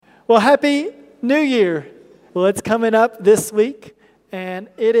Well, Happy New Year. Well, it's coming up this week, and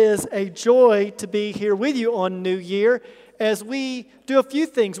it is a joy to be here with you on New Year as we do a few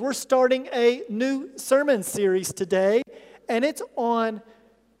things. We're starting a new sermon series today, and it's on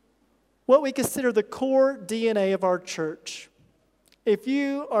what we consider the core DNA of our church. If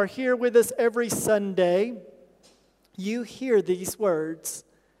you are here with us every Sunday, you hear these words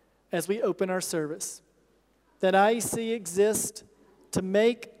as we open our service. That IEC exists to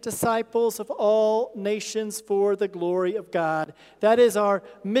make disciples of all nations for the glory of God. That is our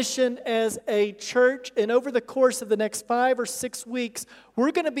mission as a church. And over the course of the next 5 or 6 weeks,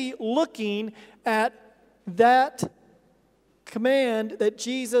 we're going to be looking at that command that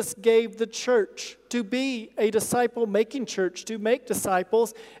Jesus gave the church to be a disciple-making church, to make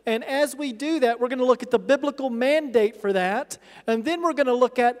disciples. And as we do that, we're going to look at the biblical mandate for that. And then we're going to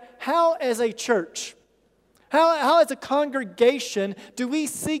look at how, as a church, how as a congregation, do we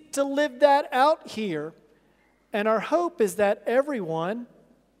seek to live that out here? And our hope is that everyone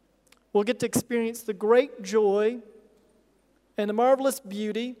will get to experience the great joy and the marvelous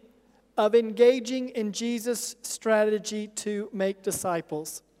beauty of engaging in Jesus' strategy to make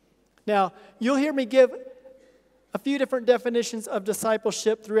disciples. Now, you'll hear me give a few different definitions of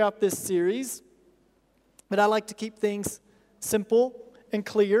discipleship throughout this series, but I like to keep things simple and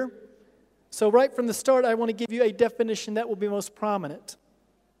clear. So right from the start, I want to give you a definition that will be most prominent.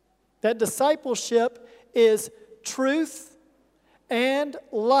 That discipleship is truth and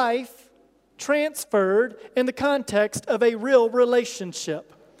life transferred in the context of a real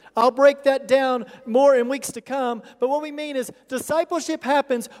relationship. I'll break that down more in weeks to come, but what we mean is discipleship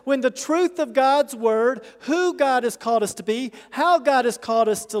happens when the truth of God's Word, who God has called us to be, how God has called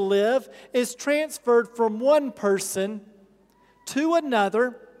us to live, is transferred from one person to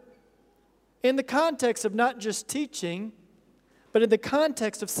another in the context of not just teaching, but in the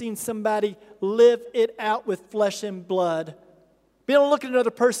context of seeing somebody live it out with flesh and blood. Be able to look at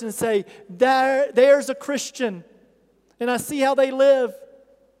another person and say, there's a Christian, and I see how they live.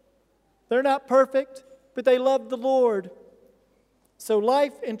 They're not perfect, but they love the Lord. So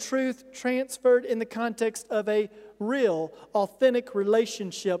life and truth transferred in the context of a real, authentic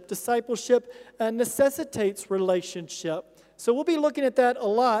relationship. Discipleship necessitates relationship. So we'll be looking at that a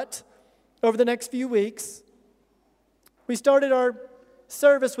lot over the next few weeks. We started our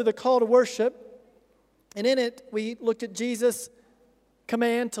service with a call to worship, and in it we looked at Jesus'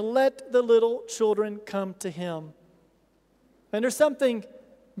 command to let the little children come to Him. And there's something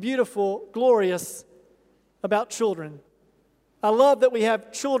beautiful, glorious about children. I love that we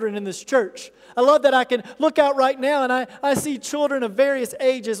have children in this church. I love that I can look out right now and I see children of various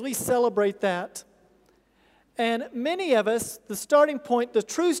ages. We celebrate that. And many of us, the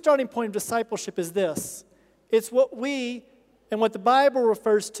true starting point of discipleship is this. It's what we and what the Bible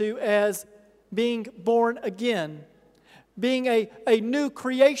refers to as being born again, being a new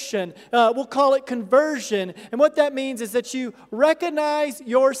creation. We'll call it conversion. And what that means is that you recognize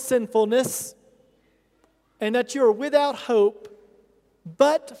your sinfulness and that you are without hope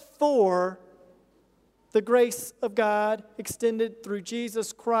but for the grace of God extended through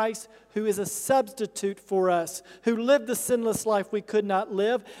Jesus Christ, who is a substitute for us, who lived the sinless life we could not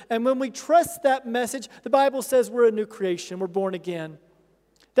live. And when we trust that message, the Bible says we're a new creation, we're born again.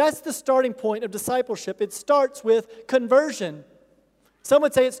 That's the starting point of discipleship. It starts with conversion. Some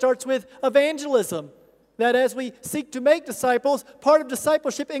would say it starts with evangelism. That as we seek to make disciples, part of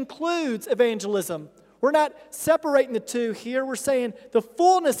discipleship includes evangelism. We're not separating the two here. We're saying the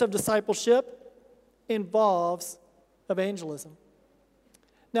fullness of discipleship involves evangelism.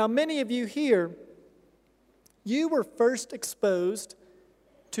 Now, many of you here, you were first exposed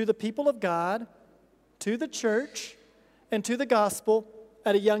to the people of God, to the church, and to the gospel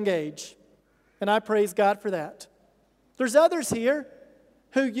at a young age. And I praise God for that. There's others here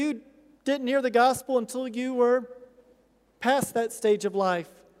who you didn't hear the gospel until you were past that stage of life.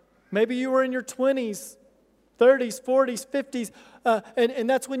 Maybe you were in your 20s, 30s, 40s, 50s, and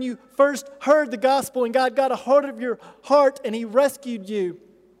that's when you first heard the gospel and God got a hold of your heart and He rescued you.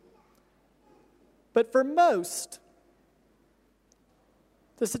 But for most,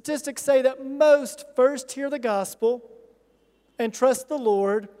 the statistics say that most first hear the gospel and trust the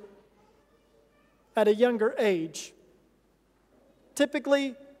Lord at a younger age,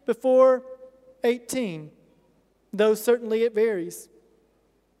 typically before 18, though certainly it varies.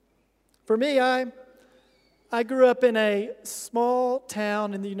 For me, I grew up in a small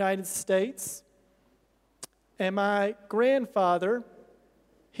town in the United States, and my grandfather,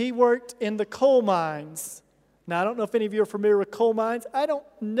 he worked in the coal mines. Now, I don't know if any of you are familiar with coal mines. I don't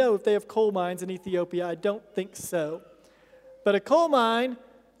know if they have coal mines in Ethiopia. I don't think so. But a coal mine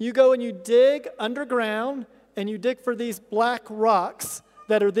you go and you dig underground and you dig for these black rocks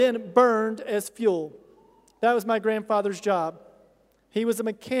that are then burned as fuel. That was my grandfather's job. He was a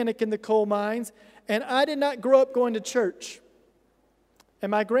mechanic in the coal mines, and I did not grow up going to church.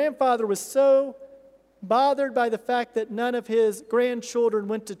 And my grandfather was so bothered by the fact that none of his grandchildren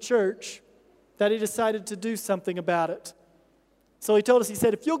went to church that he decided to do something about it. So he told us, he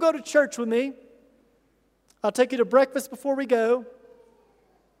said, if you'll go to church with me, I'll take you to breakfast before we go,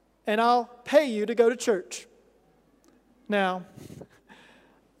 and I'll pay you to go to church. Now,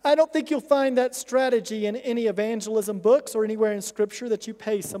 I don't think you'll find that strategy in any evangelism books or anywhere in Scripture that you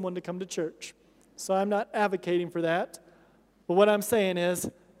pay someone to come to church. So I'm not advocating for that. But what I'm saying is,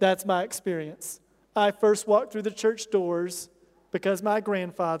 that's my experience. I first walked through the church doors because my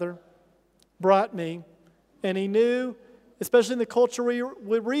grandfather brought me, and he knew, especially in the culture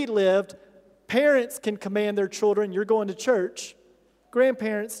where we lived, parents can command their children, you're going to church.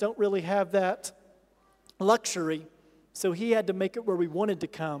 Grandparents don't really have that luxury. So he had to make it where we wanted to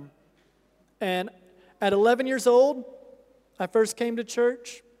come. And at 11 years old, I first came to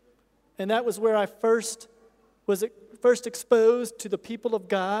church, and that was where I was first exposed to the people of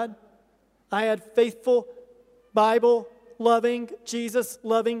God. I had faithful, Bible-loving,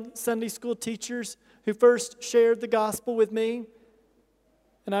 Jesus-loving Sunday school teachers who first shared the gospel with me.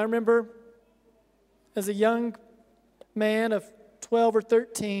 And I remember as a young man of 12 or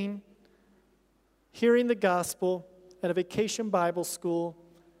 13, hearing the gospel at a vacation Bible school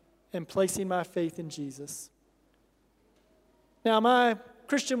and placing my faith in Jesus. Now, my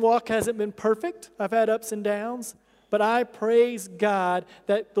Christian walk hasn't been perfect. I've had ups and downs, but I praise God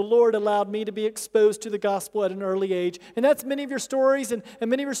that the Lord allowed me to be exposed to the gospel at an early age. And that's many of your stories, and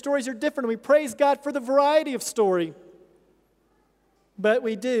many of your stories are different. And we praise God for the variety of story. But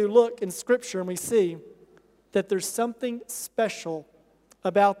we do look in Scripture and we see that there's something special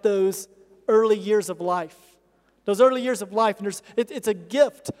about those early years of life. Those early years of life, and it's a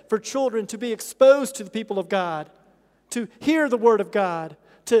gift for children to be exposed to the people of God, to hear the Word of God,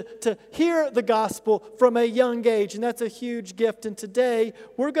 to hear the gospel from a young age, and that's a huge gift. And today,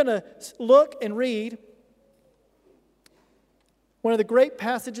 we're going to look and read one of the great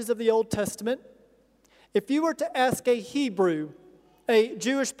passages of the Old Testament. If you were to ask a Hebrew, a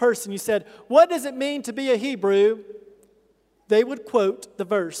Jewish person, you said, what does it mean to be a Hebrew? They would quote the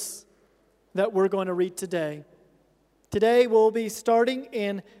verse that we're going to read today. Today we'll be starting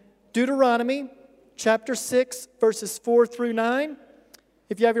in Deuteronomy chapter 6, verses 4 through 9.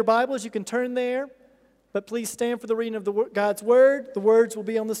 If you have your Bibles, you can turn there. But please stand for the reading of God's Word. The words will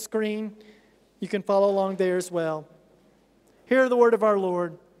be on the screen. You can follow along there as well. Hear the word of our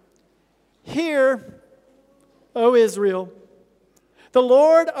Lord. Hear, O Israel, the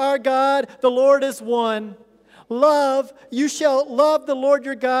Lord our God, the Lord is one. You shall love the Lord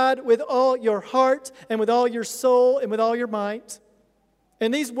your God with all your heart and with all your soul and with all your might.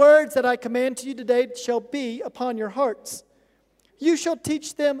 And these words that I command to you today shall be upon your hearts. You shall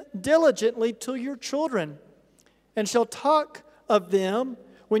teach them diligently to your children, and shall talk of them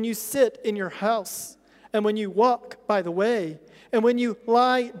when you sit in your house, and when you walk by the way, and when you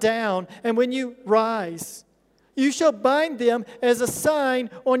lie down, and when you rise. You shall bind them as a sign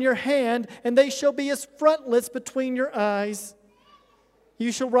on your hand, and they shall be as frontlets between your eyes.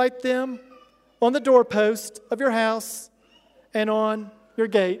 You shall write them on the doorpost of your house and on your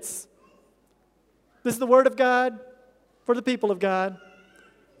gates. This is the word of God for the people of God.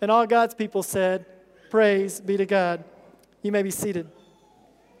 And all God's people said, praise be to God. You may be seated.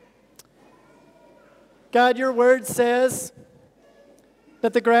 God, your word says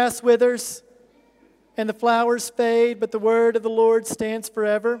that the grass withers and the flowers fade, but the word of the Lord stands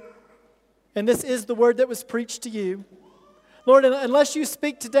forever. And this is the word that was preached to you. Lord, unless you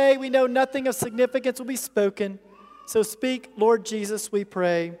speak today, we know nothing of significance will be spoken. So speak, Lord Jesus, we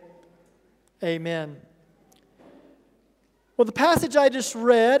pray. Amen. Well, the passage I just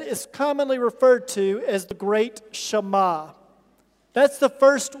read is commonly referred to as the Great Shema. That's the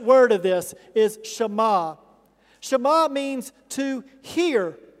first word of this, is Shema. Shema means to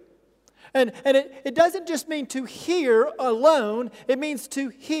hear. And it doesn't just mean to hear alone. It means to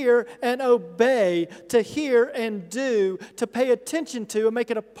hear and obey, to hear and do, to pay attention to and make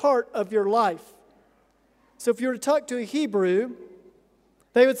it a part of your life. So if you were to talk to a Hebrew,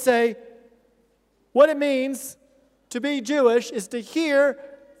 they would say, what it means to be Jewish is to hear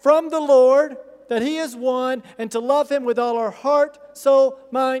from the Lord that He is one and to love Him with all our heart, soul,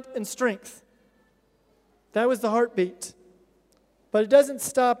 mind, and strength. That was the heartbeat. But it doesn't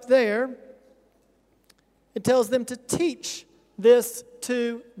stop there. It tells them to teach this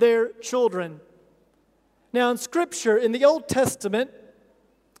to their children. Now in Scripture, in the Old Testament,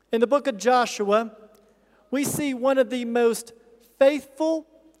 In the book of Joshua, we see one of the most faithful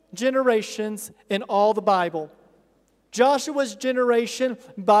generations in all the Bible. Joshua's generation,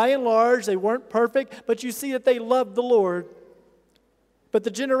 by and large, they weren't perfect, but you see that they loved the Lord. But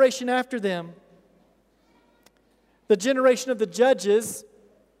the generation after them, the generation of the judges,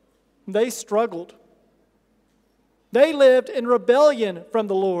 they struggled. They lived in rebellion from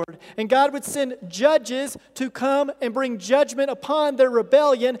the Lord. And God would send judges to come and bring judgment upon their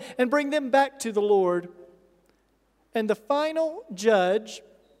rebellion and bring them back to the Lord. And the final judge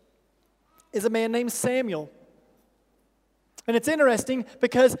is a man named Samuel. And it's interesting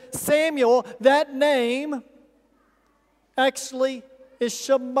because Samuel, that name, actually is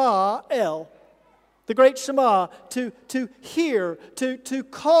Shema-el, the great Shema, to hear, to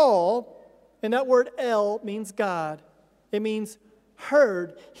call. And that word El means God. It means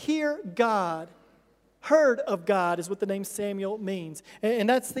heard, hear God. Heard of God is what the name Samuel means. And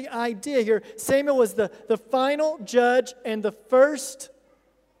that's the idea here. Samuel was the final judge and the first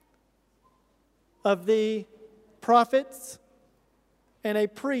of the prophets and a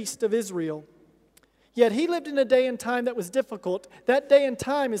priest of Israel. Yet he lived in a day and time that was difficult. That day and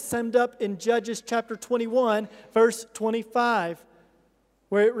time is summed up in Judges chapter 21, verse 25,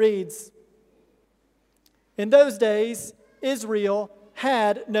 where it reads, "In those days, Israel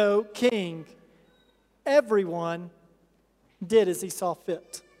had no king. Everyone did as he saw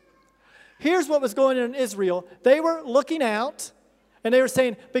fit." Here's what was going on in Israel. They were looking out, and they were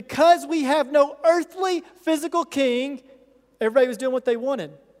saying, because we have no earthly physical king, everybody was doing what they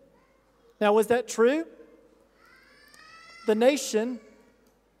wanted. Now, was that true? The nation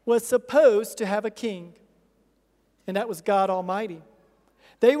was supposed to have a king, and that was God Almighty.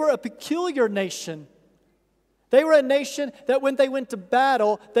 They were a peculiar nation. They were a nation that when they went to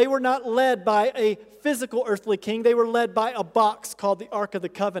battle, they were not led by a physical earthly king. They were led by a box called the Ark of the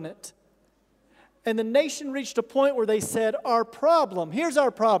Covenant. And the nation reached a point where they said, here's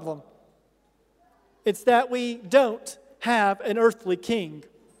our problem. It's that we don't have an earthly king.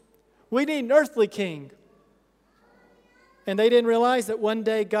 We need an earthly king. And they didn't realize that one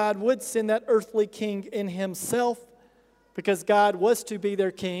day God would send that earthly king in himself, because God was to be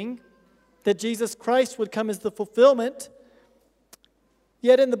their king, that Jesus Christ would come as the fulfillment.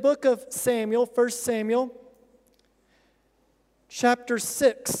 Yet in the book of Samuel, 1 Samuel, chapter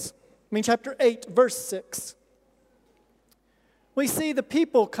 8, verse 6, we see the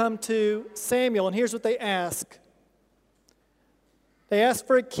people come to Samuel, and here's what they ask. They asked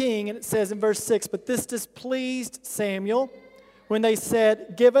for a king, and it says in verse 6, "But this displeased Samuel when they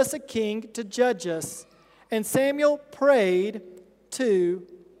said, 'Give us a king to judge us.' And Samuel prayed to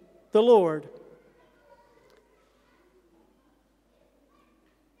the Lord."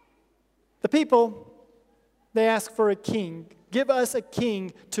 The people, they ask for a king. Give us a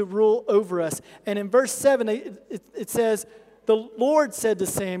king to rule over us. And in verse 7, it says, "The Lord said to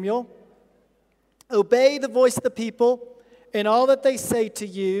Samuel, 'Obey the voice of the people in all that they say to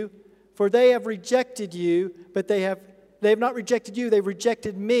you, for they have rejected you, but they have not rejected you, they've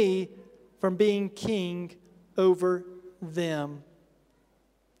rejected me from being king over them.'"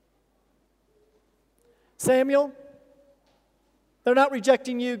 Samuel, they're not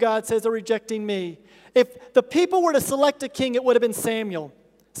rejecting you, God says, they're rejecting me. If the people were to select a king, it would have been Samuel.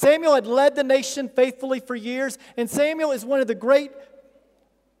 Samuel had led the nation faithfully for years, and Samuel is one of the great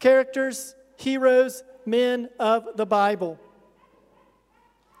characters, heroes, men of the Bible.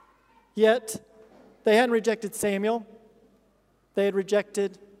 Yet, they hadn't rejected Samuel. They had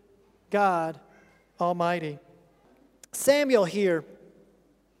rejected God Almighty. Samuel here,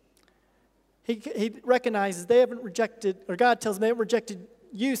 he recognizes they haven't rejected, or God tells them they haven't rejected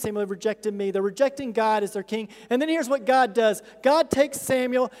you, Samuel, they've rejected me. They're rejecting God as their king. And then here's what God does. God takes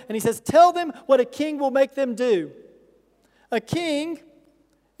Samuel and he says, tell them what a king will make them do. A king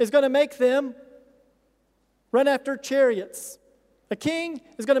is going to make them run after chariots. A king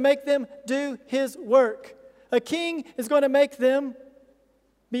is going to make them do his work. A king is going to make them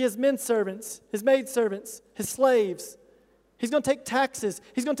be his men servants, his maid servants, his slaves. He's going to take taxes.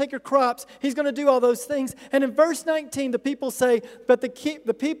 He's going to take your crops. He's going to do all those things. And in verse 19, the people say, but the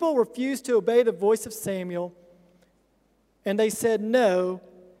people refused to obey the voice of Samuel. And they said, no,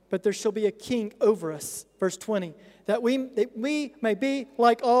 but there shall be a king over us. Verse 20, that we may be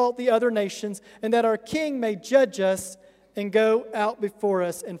like all the other nations, and that our king may judge us and go out before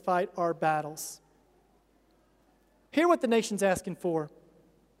us and fight our battles. Hear what the nation's asking for.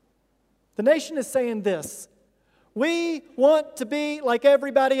 The nation is saying this: we want to be like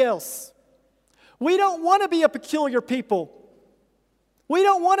everybody else. We don't want to be a peculiar people. We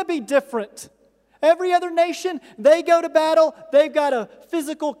don't want to be different. Every other nation, they go to battle, they've got a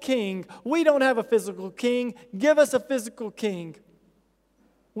physical king. We don't have a physical king. Give us a physical king.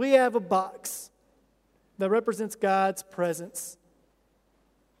 We have a box that represents God's presence.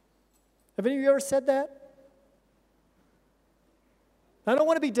 Have any of you ever said that? I don't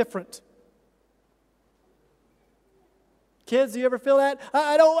want to be different. Kids, do you ever feel that?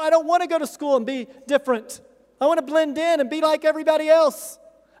 I don't want to go to school and be different. I want to blend in and be like everybody else.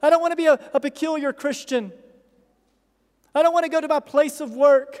 I don't want to be a peculiar Christian. I don't want to go to my place of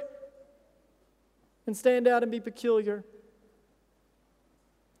work and stand out and be peculiar.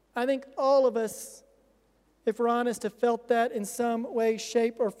 I think all of us, if we're honest, have felt that in some way,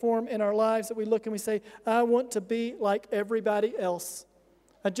 shape, or form in our lives, that we look and we say, I want to be like everybody else.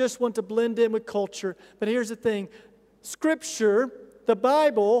 I just want to blend in with culture. But here's the thing. Scripture, the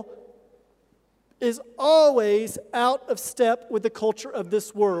Bible, is always out of step with the culture of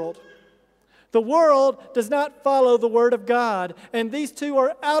this world. The world does not follow the Word of God, and these two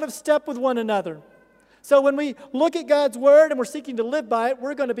are out of step with one another. So when we look at God's Word and we're seeking to live by it,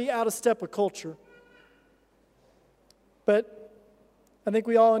 we're going to be out of step with culture. But I think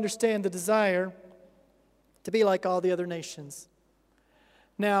we all understand the desire to be like all the other nations.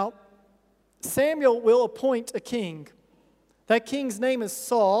 Now, Samuel will appoint a king. That king's name is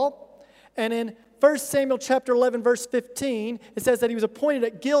Saul, and in 1 Samuel chapter 11, verse 15, it says that he was appointed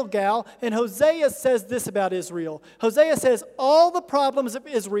at Gilgal, and Hosea says this about Israel. Hosea says all the problems of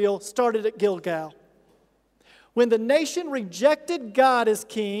Israel started at Gilgal. When the nation rejected God as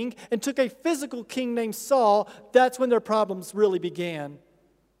king and took a physical king named Saul, that's when their problems really began.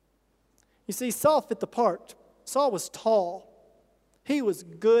 You see, Saul fit the part. Saul was tall. He was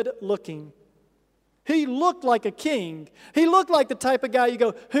good looking. He looked like a king. He looked like the type of guy you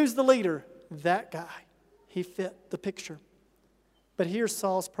go, who's the leader? That guy. He fit the picture. But here's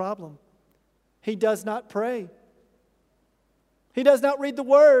Saul's problem. He does not pray. He does not read the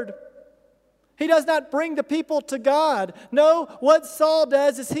Word. He does not bring the people to God. No, what Saul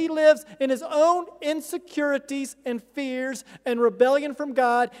does is he lives in his own insecurities and fears and rebellion from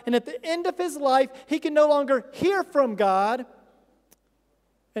God. And at the end of his life, he can no longer hear from God.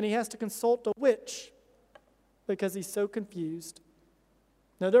 And he has to consult a witch because he's so confused.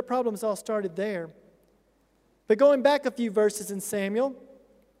 Now, their problems all started there. But going back a few verses in Samuel,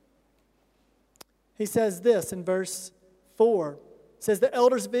 he says this in verse 4. It says, the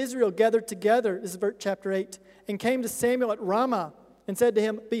elders of Israel gathered together, this is chapter 8, and came to Samuel at Ramah and said to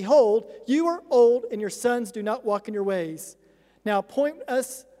him, behold, you are old and your sons do not walk in your ways. Now appoint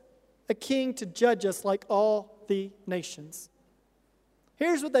us a king to judge us like all the nations.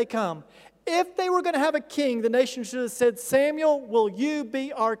 Here's what they come. If they were going to have a king, the nation should have said, Samuel, will you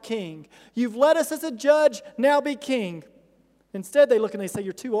be our king? You've led us as a judge, now be king. Instead, they look and they say,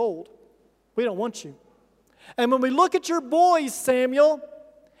 you're too old. We don't want you. And when we look at your boys, Samuel,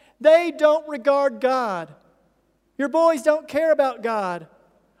 they don't regard God. Your boys don't care about God.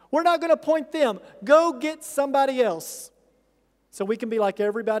 We're not going to appoint them. Go get somebody else so we can be like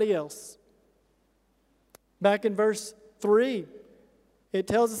everybody else. Back in verse 3. It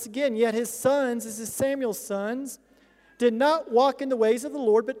tells us again, yet his sons, this is Samuel's sons, did not walk in the ways of the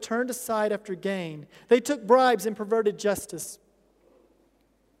Lord, but turned aside after gain. They took bribes and perverted justice.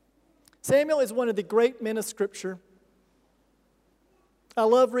 Samuel is one of the great men of Scripture. I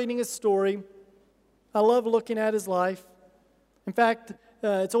love reading his story. I love looking at his life. In fact,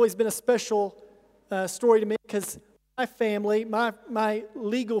 it's always been a special story to me because my family, my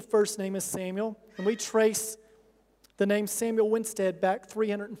legal first name is Samuel, and we trace the name Samuel Winstead back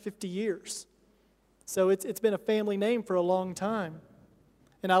 350 years. So it's been a family name for a long time.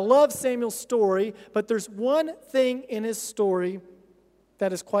 And I love Samuel's story, but there's one thing in his story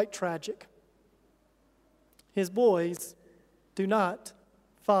that is quite tragic. His boys do not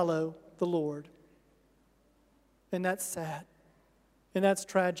follow the Lord. And that's sad. And that's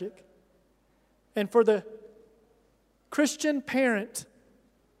tragic. And for the Christian parent,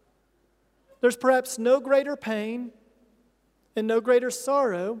 there's perhaps no greater pain and no greater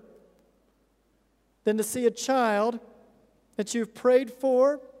sorrow than to see a child that you've prayed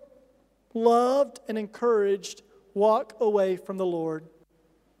for, loved, and encouraged walk away from the Lord.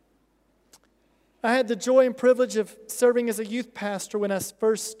 I had the joy and privilege of serving as a youth pastor when I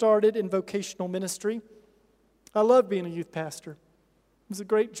first started in vocational ministry. I loved being a youth pastor. It was a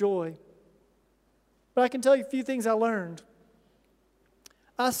great joy. But I can tell you a few things I learned.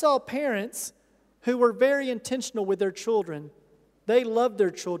 I saw parents who were very intentional with their children. They loved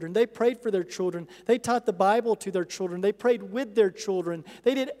their children. They prayed for their children. They taught the Bible to their children. They prayed with their children.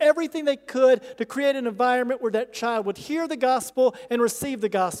 They did everything they could to create an environment where that child would hear the gospel and receive the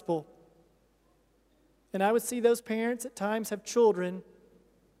gospel. And I would see those parents at times have children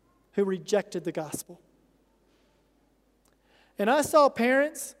who rejected the gospel. And I saw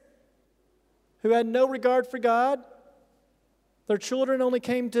parents who had no regard for God. Their children only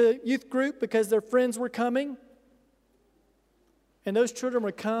came to youth group because their friends were coming. And those children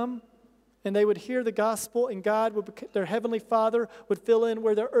would come and they would hear the gospel, and their heavenly Father would fill in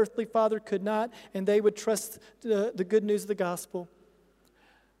where their earthly father could not, and they would trust the good news of the gospel.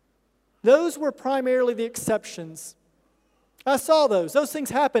 Those were primarily the exceptions. I saw those. Those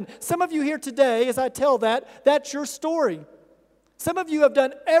things happen. Some of you here today, as I tell that's your story. Some of you have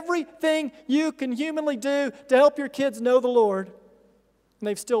done everything you can humanly do to help your kids know the Lord, and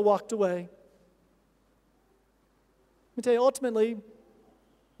they've still walked away. Let me tell you, ultimately,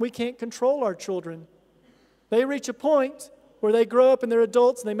 we can't control our children. They reach a point where they grow up and they're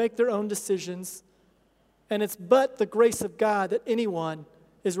adults and they make their own decisions. And it's but the grace of God that anyone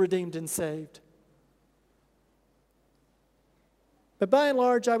is redeemed and saved. But by and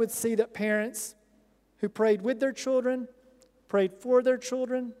large, I would see that parents who prayed with their children, prayed for their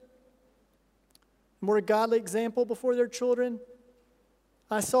children, and were a godly example before their children,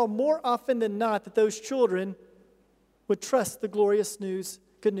 I saw more often than not that those children would trust the glorious news,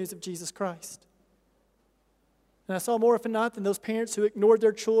 good news of Jesus Christ. And I saw more often than not than those parents who ignored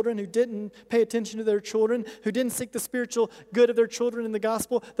their children, who didn't pay attention to their children, who didn't seek the spiritual good of their children in the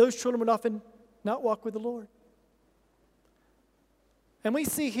gospel, those children would often not walk with the Lord. And we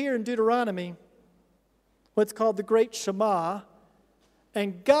see here in Deuteronomy what's called the Great Shema,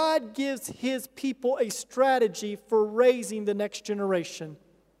 and God gives His people a strategy for raising the next generation.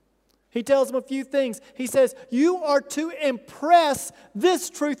 He tells them a few things. He says, you are to impress this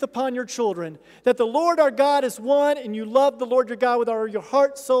truth upon your children, that the Lord our God is one, and you love the Lord your God with all your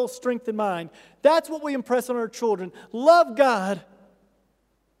heart, soul, strength, and mind. That's what we impress on our children. Love God.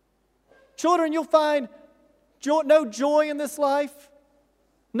 Children, you'll find no joy in this life,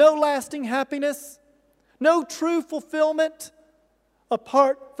 no lasting happiness, no true fulfillment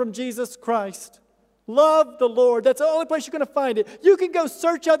apart from Jesus Christ. Love the Lord. That's the only place you're going to find it. You can go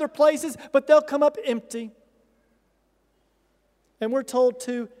search other places, but they'll come up empty. And we're told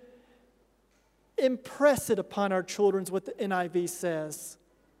to impress it upon our children, is what the NIV says.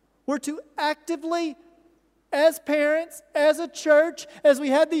 We're to actively, as parents, as a church, as we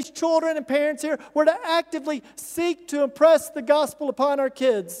have these children and parents here, we're to actively seek to impress the gospel upon our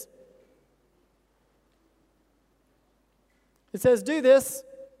kids. It says, do this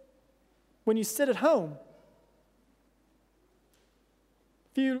when you sit at home.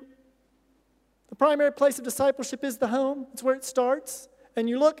 The primary place of discipleship is the home. It's where it starts. And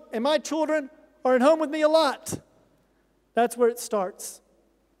you look, and my children are at home with me a lot. That's where it starts.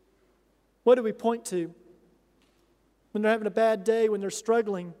 What do we point to? When they're having a bad day, when they're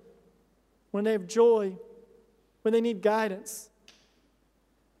struggling, when they have joy, when they need guidance?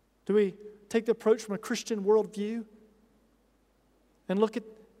 Do we take the approach from a Christian worldview and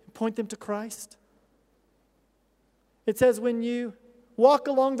point them to Christ? It says when you walk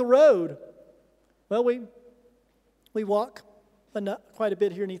along the road. Well, we walk quite a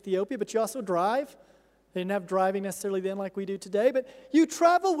bit here in Ethiopia, but you also drive. They didn't have driving necessarily then like we do today, but you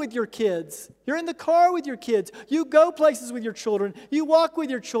travel with your kids. You're in the car with your kids. You go places with your children. You walk with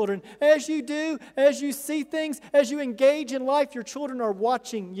your children. As you do, as you see things, as you engage in life, your children are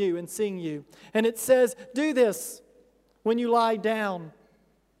watching you and seeing you. And it says, do this when you lie down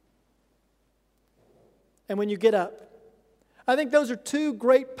and when you get up. I think those are two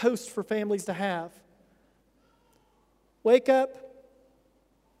great posts for families to have. Wake up,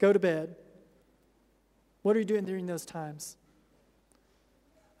 go to bed. What are you doing during those times?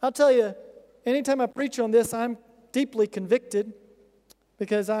 I'll tell you, anytime I preach on this, I'm deeply convicted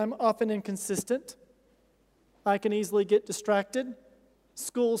because I'm often inconsistent. I can easily get distracted.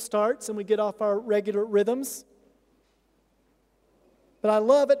 School starts and we get off our regular rhythms. But I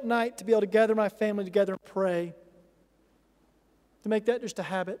love at night to be able to gather my family together and pray, to make that just a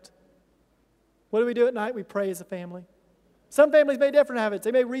habit. What do we do at night? We pray as a family. Some families may have different habits.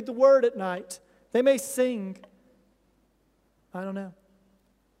 They may read the Word at night. They may sing. I don't know.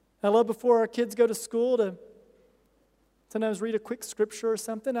 I love before our kids go to school to sometimes read a quick scripture or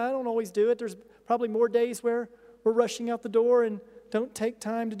something. I don't always do it. There's probably more days where we're rushing out the door and don't take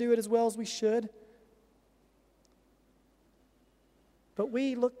time to do it as well as we should. But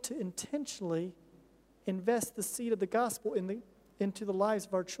we look to intentionally invest the seed of the gospel into the lives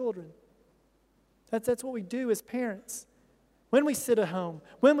of our children. That's what we do as parents. When we sit at home,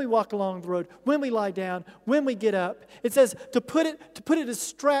 when we walk along the road, when we lie down, when we get up. It says to put it as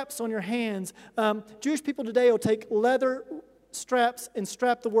straps on your hands. Jewish people today will take leather straps and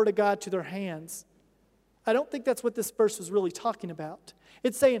strap the Word of God to their hands. I don't think that's what this verse was really talking about.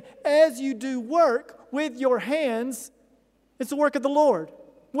 It's saying, as you do work with your hands, it's the work of the Lord.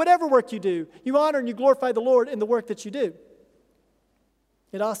 Whatever work you do, you honor and you glorify the Lord in the work that you do.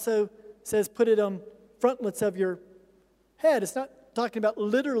 It also says put it on frontlets of your head. It's not talking about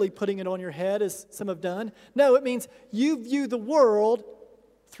literally putting it on your head as some have done. No, it means you view the world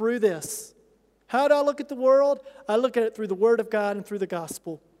through this. How do I look at the world? I look at it through the Word of God and through the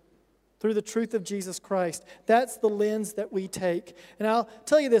gospel, through the truth of Jesus Christ. That's the lens that we take. And I'll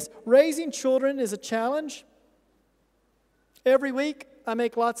tell you this, raising children is a challenge. Every week, I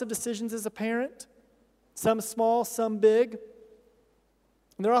make lots of decisions as a parent, some small, some big.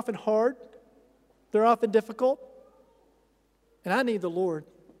 And they're often hard. They're often difficult. And I need the Lord.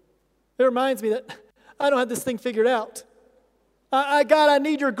 It reminds me that I don't have this thing figured out. God, I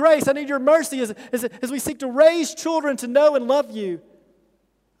need your grace. I need your mercy as we seek to raise children to know and love you.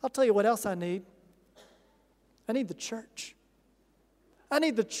 I'll tell you what else I need. I need the church. I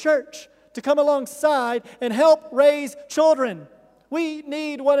need the church to come alongside and help raise children. We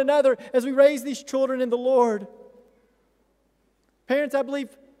need one another as we raise these children in the Lord. Parents, I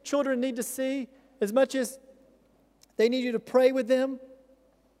believe children need to see, as much as they need you to pray with them,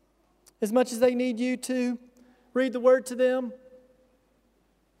 as much as they need you to read the Word to them,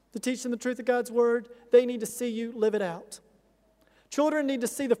 to teach them the truth of God's Word, they need to see you live it out. Children need to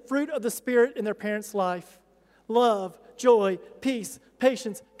see the fruit of the Spirit in their parents' life. Love, joy, peace,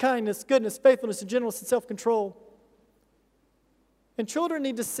 patience, kindness, goodness, faithfulness, and gentleness, and self-control. And children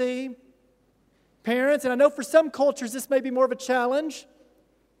need to see parents, and I know for some cultures this may be more of a challenge,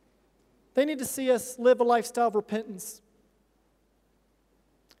 they need to see us live a lifestyle of repentance.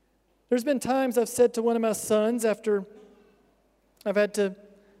 There's been times I've said to one of my sons after I've had to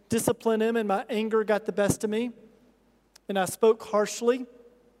discipline him and my anger got the best of me, and I spoke harshly,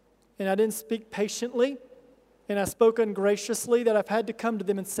 and I didn't speak patiently, and I spoke ungraciously, that I've had to come to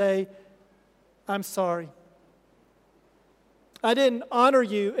them and say, I'm sorry. I didn't honor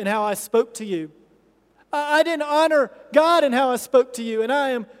you in how I spoke to you. I didn't honor God in how I spoke to you, and I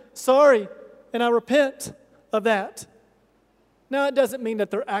am sorry, and I repent of that. Now, it doesn't mean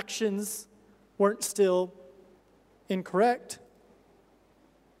that their actions weren't still incorrect.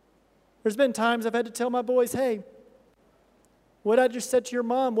 There's been times I've had to tell my boys, hey, what I just said to your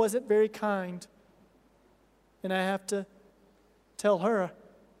mom wasn't very kind. And I have to tell her,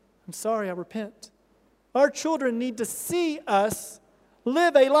 I'm sorry, I repent. Our children need to see us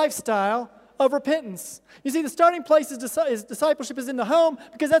live a lifestyle of repentance. You see, the starting place is discipleship is in the home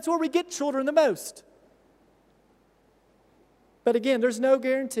because that's where we get children the most. But again, there's no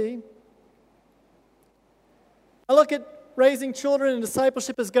guarantee. I look at raising children and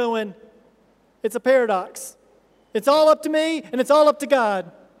discipleship as going, it's a paradox. It's all up to me and it's all up to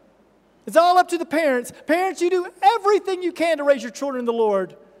God. It's all up to the parents. Parents, you do everything you can to raise your children in the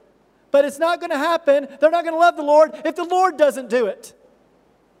Lord. But it's not going to happen. They're not going to love the Lord if the Lord doesn't do it.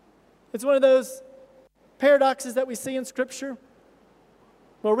 It's one of those paradoxes that we see in Scripture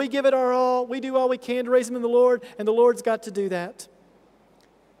where we give it our all, we do all we can to raise them in the Lord, and the Lord's got to do that.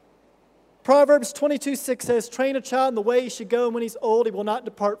 Proverbs 22:6 says, train a child in the way he should go, and when he's old, he will not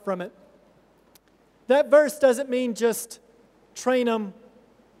depart from it. That verse doesn't mean just train them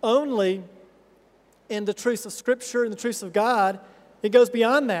only in the truths of Scripture and the truths of God. It goes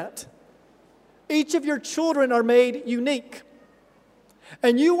beyond that. Each of your children are made unique.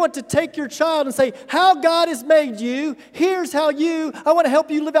 And you want to take your child and say, how God has made you, here's how I want to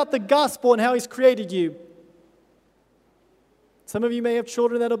help you live out the gospel and how He's created you. Some of you may have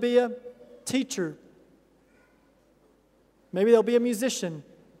children that'll be a teacher. Maybe they'll be a musician.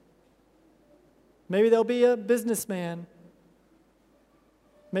 Maybe they'll be a businessman.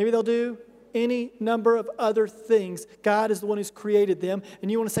 Maybe they'll do any number of other things. God is the one who's created them. And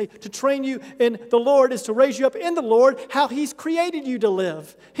you want to say, to train you in the Lord is to raise you up in the Lord, how He's created you to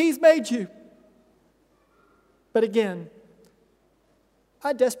live. He's made you. But again,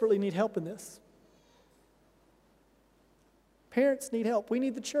 I desperately need help in this. Parents need help. We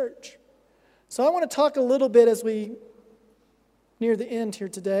need the church. So I want to talk a little bit as we near the end here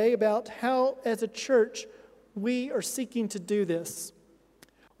today about how, as a church, we are seeking to do this.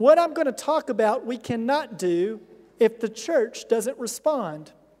 What I'm going to talk about, we cannot do if the church doesn't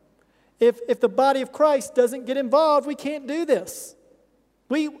respond. If the body of Christ doesn't get involved, we can't do this.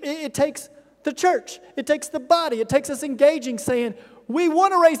 It takes the church. It takes the body. It takes us engaging, saying, we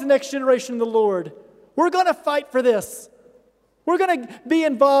want to raise the next generation in the Lord. We're going to fight for this. We're going to be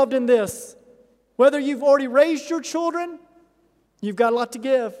involved in this. Whether you've already raised your children, you've got a lot to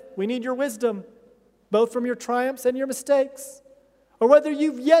give. We need your wisdom, both from your triumphs and your mistakes. Or whether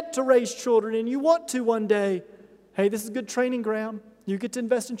you've yet to raise children and you want to one day, hey, this is a good training ground. You get to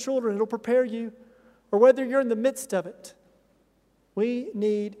invest in children. It'll prepare you. Or whether you're in the midst of it, we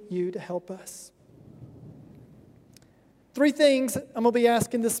need you to help us. 3 things I'm going to be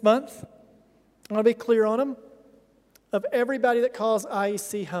asking this month. I'm going to be clear on them. Of everybody that calls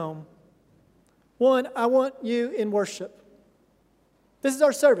IEC home. 1, I want you in worship. This is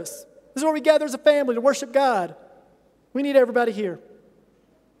our service. This is where we gather as a family to worship God. We need everybody here.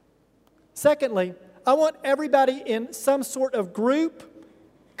 Secondly, I want everybody in some sort of group,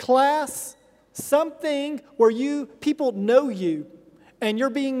 class, something where people know you and you're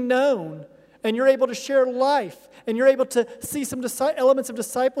being known and you're able to share life and you're able to see some elements of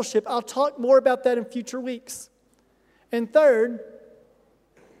discipleship. I'll talk more about that in future weeks. And third,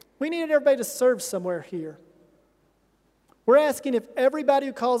 we needed everybody to serve somewhere here. We're asking if everybody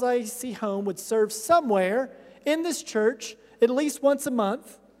who calls IEC home would serve somewhere in this church at least once a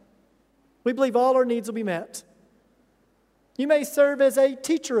month. We believe all our needs will be met. You may serve as a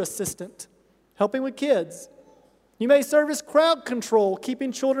teacher assistant, helping with kids. You may serve as crowd control,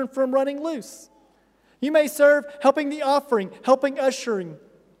 keeping children from running loose. You may serve helping the offering, helping ushering.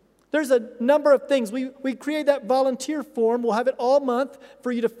 There's a number of things. We create that volunteer form. We'll have it all month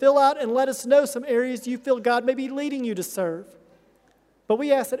for you to fill out and let us know some areas you feel God may be leading you to serve. But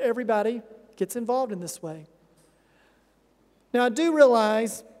we ask that everybody gets involved in this way. Now, I do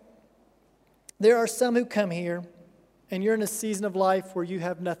realize there are some who come here and you're in a season of life where you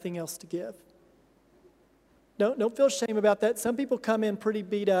have nothing else to give. Don't feel shame about that. Some people come in pretty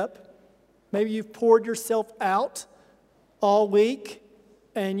beat up. Maybe you've poured yourself out all week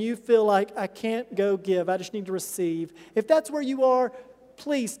and you feel like, I can't go give, I just need to receive. If that's where you are,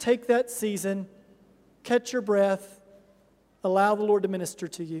 please take that season, catch your breath, allow the Lord to minister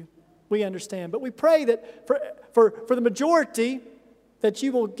to you. We understand. But we pray that for the majority, that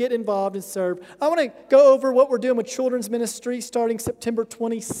you will get involved and serve. I want to go over what we're doing with children's ministry starting September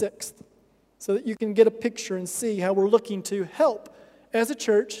 26th so that you can get a picture and see how we're looking to help, as a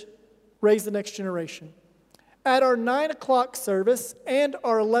church, raise the next generation. At our 9 o'clock service and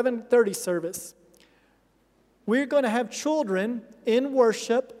our 11:30 service, we're going to have children in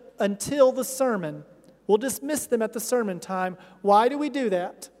worship until the sermon. We'll dismiss them at the sermon time. Why do we do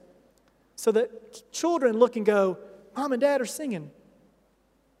that? So that children look and go, Mom and Dad are singing.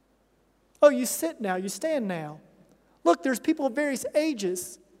 Oh, you sit now, you stand now. Look, there's people of various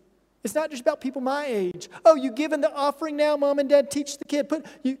ages. It's not just about people my age. Oh, you give in the offering now, Mom and Dad teach the kid.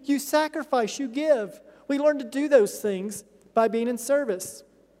 You sacrifice, you give. We learn to do those things by being in service.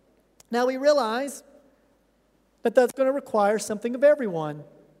 Now we realize that that's going to require something of everyone.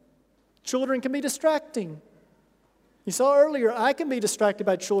 Children can be distracting. You saw earlier, I can be distracted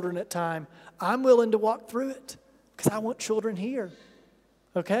by children at times. I'm willing to walk through it because I want children here.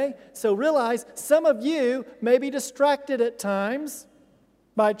 Okay? So realize some of you may be distracted at times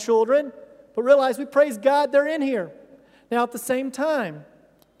by children, but realize we praise God they're in here. Now at the same time,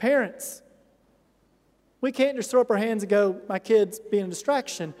 parents, we can't just throw up our hands and go, my kid's being a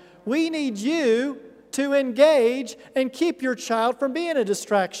distraction. We need you to engage and keep your child from being a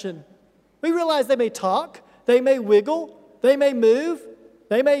distraction. We realize they may talk, they may wiggle, they may move,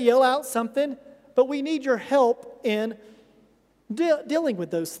 they may yell out something, but we need your help in dealing with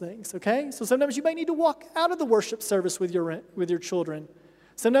those things, okay? So sometimes you may need to walk out of the worship service with your children.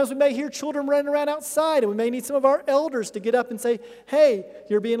 Sometimes we may hear children running around outside, and we may need some of our elders to get up and say, hey,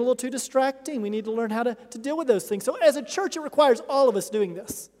 you're being a little too distracting. We need to learn how to deal with those things. So as a church, it requires all of us doing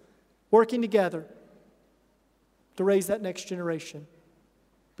this, working together to raise that next generation.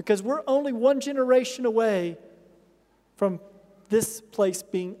 Because we're only one generation away from this place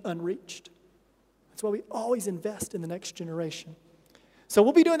being unreached. That's why we always invest in the next generation. So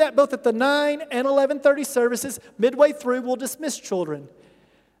we'll be doing that both at the 9 and 11:30 services. Midway through, we'll dismiss children.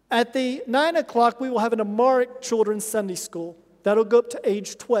 At the 9 o'clock, we will have an Amharic Children's Sunday School. That'll go up to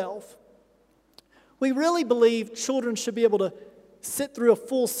age 12. We really believe children should be able to sit through a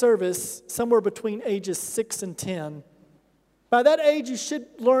full service somewhere between ages 6 and 10. By that age, you should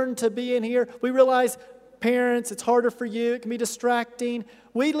learn to be in here. We realize, parents, it's harder for you. It can be distracting.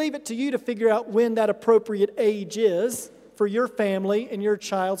 We leave it to you to figure out when that appropriate age is for your family and your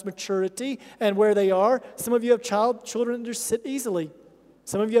child's maturity and where they are. Some of you have children that just sit easily.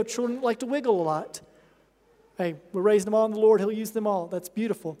 Some of you have children that like to wiggle a lot. Hey, we're raising them all in the Lord. He'll use them all. That's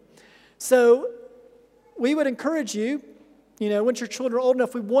beautiful. So we would encourage you, once your children are old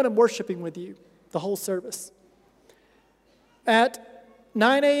enough, we want them worshiping with you the whole service. At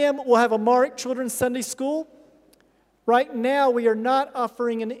 9 a.m., we'll have a Amharic Children's Sunday School. Right now, we are not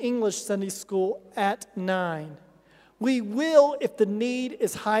offering an English Sunday School at 9. We will if the need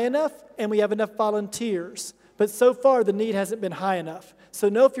is high enough and we have enough volunteers. But so far, the need hasn't been high enough. So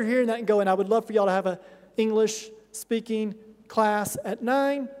know if you're hearing that and going, I would love for y'all to have an English speaking class at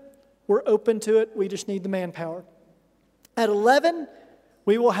 9. We're open to it. We just need the manpower. At 11,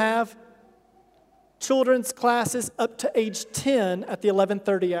 we will have children's classes up to age 10 at the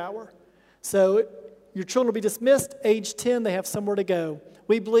 11:30 hour. So your children will be dismissed. Age 10, they have somewhere to go.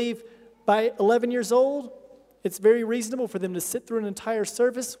 We believe by 11 years old, it's very reasonable for them to sit through an entire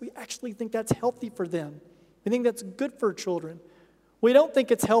service. We actually think that's healthy for them. We think that's good for children. We don't think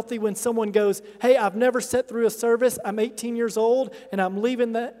it's healthy when someone goes, hey, I've never sat through a service. I'm 18 years old, and I'm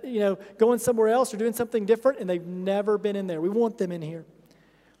leaving that, going somewhere else or doing something different, and they've never been in there. We want them in here.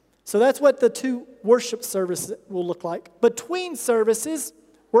 So that's what the 2 worship services will look like. Between services,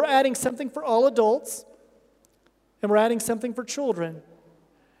 we're adding something for all adults, and we're adding something for children.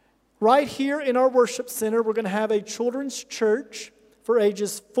 Right here in our worship center, we're going to have a children's church for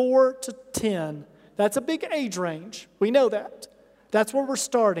ages 4 to 10. That's a big age range. We know that. That's where we're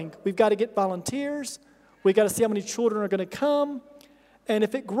starting. We've got to get volunteers. We've got to see how many children are going to come. And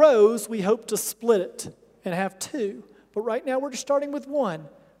if it grows, we hope to split it and have 2. But right now, we're just starting with 1.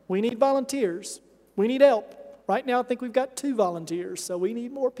 We need volunteers. We need help. Right now, I think we've got 2 volunteers. So we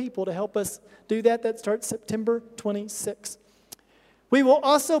need more people to help us do that. That starts September 26th. We will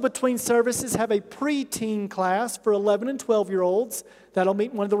also, between services, have a preteen class for 11 and 12-year-olds. That'll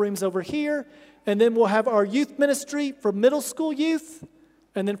meet in one of the rooms over here. And then we'll have our youth ministry for middle school youth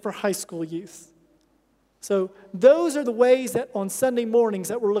and then for high school youth. So those are the ways that on Sunday mornings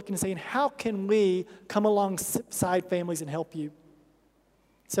that we're looking and saying, how can we come alongside families and help you?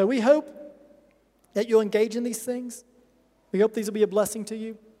 So we hope that you'll engage in these things. We hope these will be a blessing to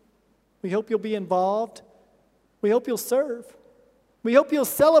you. We hope you'll be involved. We hope you'll serve. We hope you'll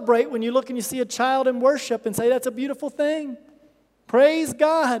celebrate when you look and you see a child in worship and say, that's a beautiful thing. Praise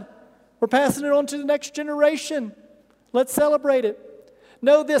God. We're passing it on to the next generation. Let's celebrate it.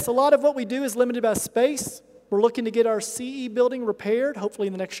 Know this, a lot of what we do is limited by space. We're looking to get our CE building repaired, hopefully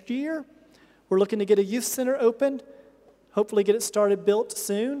in the next year. We're looking to get a youth center opened, hopefully get it started, built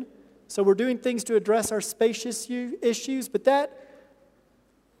soon. So we're doing things to address our space issues, but that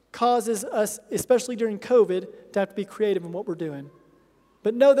causes us, especially during COVID, to have to be creative in what we're doing.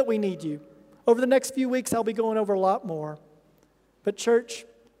 But know that we need you. Over the next few weeks, I'll be going over a lot more. But church,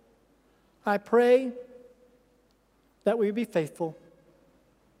 I pray that we be faithful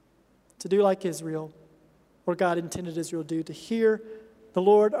to do like Israel, or God intended Israel to do, to hear the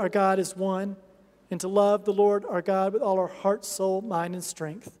Lord our God is one, and to love the Lord our God with all our heart, soul, mind, and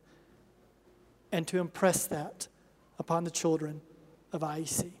strength, and to impress that upon the children of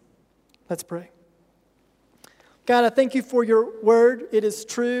IEC. Let's pray. God, I thank you for your word. It is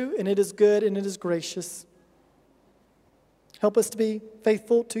true, and it is good, and it is gracious. Help us to be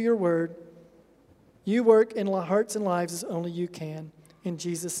faithful to your word. You work in our hearts and lives as only you can. In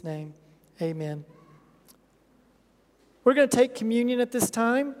Jesus' name, amen. We're going to take communion at this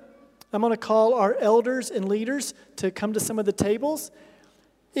time. I'm going to call our elders and leaders to come to some of the tables.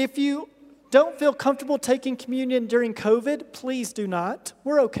 If you don't feel comfortable taking communion during COVID, please do not.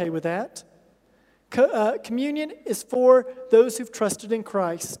 We're okay with that. Communion is for those who've trusted in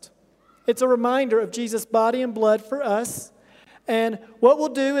Christ. It's a reminder of Jesus' body and blood for us. And what we'll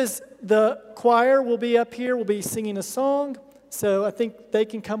do is the choir will be up here. We'll be singing a song. So I think they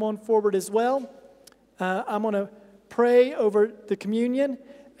can come on forward as well. I'm going to pray over the communion.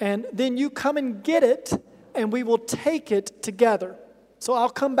 And then you come and get it, and we will take it together. So I'll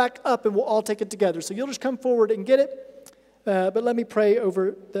come back up, and we'll all take it together. So you'll just come forward and get it. But let me pray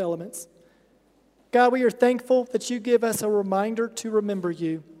over the elements. God, we are thankful that you give us a reminder to remember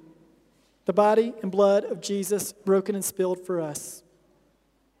you, the body and blood of Jesus broken and spilled for us,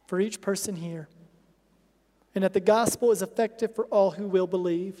 for each person here, and that the gospel is effective for all who will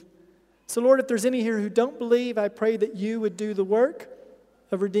believe. So, Lord, if there's any here who don't believe, I pray that you would do the work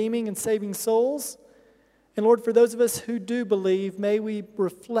of redeeming and saving souls. And, Lord, for those of us who do believe, may we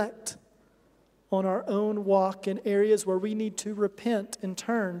reflect on our own walk in areas where we need to repent and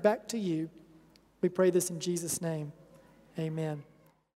turn back to you. We pray this in Jesus' name. Amen.